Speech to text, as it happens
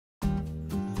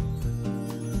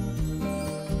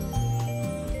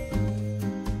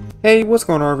Hey, what's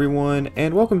going on everyone,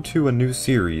 and welcome to a new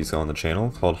series on the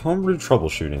channel called Homebrew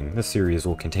Troubleshooting. This series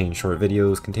will contain short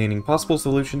videos containing possible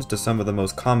solutions to some of the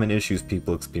most common issues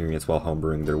people experience while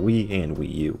homebrewing their Wii and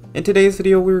Wii U. In today's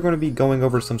video, we're going to be going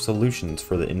over some solutions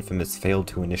for the infamous failed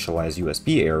to initialize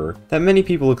USB error that many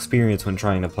people experience when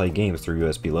trying to play games through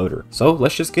USB Loader. So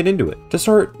let's just get into it. To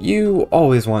start, you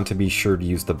always want to be sure to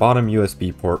use the bottom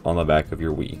USB port on the back of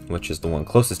your Wii, which is the one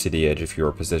closest to the edge if you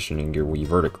are positioning your Wii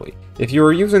vertically. If you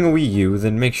are using a Wii U,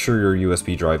 then make sure your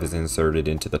USB drive is inserted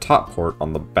into the top port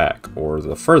on the back, or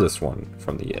the furthest one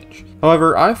from the edge.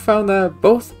 However, I've found that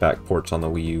both back ports on the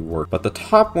Wii U work, but the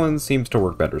top one seems to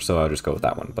work better, so I'll just go with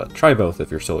that one, but try both if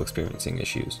you're still experiencing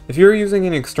issues. If you're using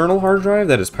an external hard drive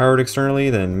that is powered externally,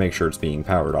 then make sure it's being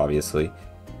powered, obviously.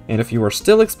 And if you are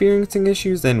still experiencing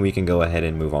issues, then we can go ahead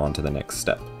and move on to the next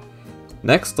step.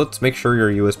 Next, let's make sure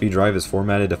your USB drive is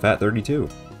formatted to FAT32.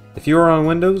 If you are on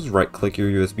Windows, right-click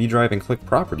your USB drive and click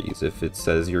Properties. If it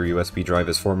says your USB drive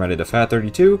is formatted to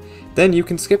FAT32, then you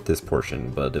can skip this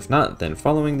portion, but if not, then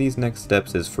following these next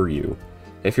steps is for you.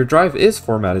 If your drive is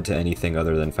formatted to anything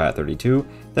other than FAT32,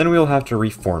 then we'll have to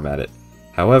reformat it.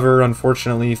 However,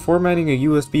 unfortunately, formatting a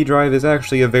USB drive is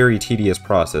actually a very tedious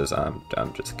process. I'm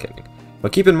just kidding.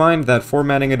 But keep in mind that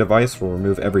formatting a device will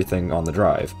remove everything on the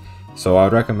drive. So I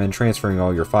would recommend transferring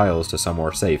all your files to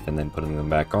somewhere safe and then putting them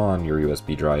back on your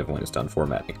USB drive when it's done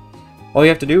formatting. All you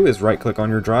have to do is right-click on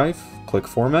your drive, click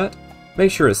Format,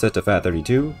 make sure it's set to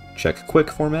FAT32, check Quick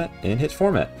Format, and hit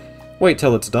Format. Wait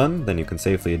till it's done, then you can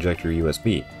safely eject your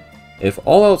USB. If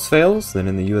all else fails, then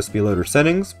in the USB Loader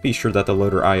settings, be sure that the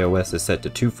Loader iOS is set to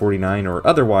 249 or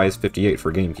otherwise 58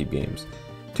 for GameCube games.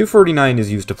 249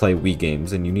 is used to play Wii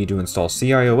games, and you need to install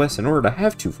CiOS in order to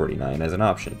have 249 as an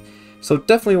option. So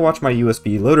definitely watch my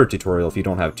USB Loader tutorial if you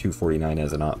don't have 249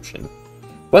 as an option.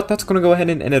 But that's going to go ahead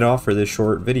and end it off for this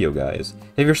short video, guys.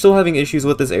 If you're still having issues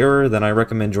with this error, then I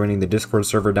recommend joining the Discord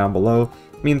server down below.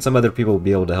 Me and some other people will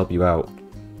be able to help you out.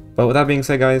 But with that being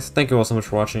said, guys, thank you all so much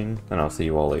for watching, and I'll see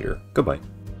you all later. Goodbye.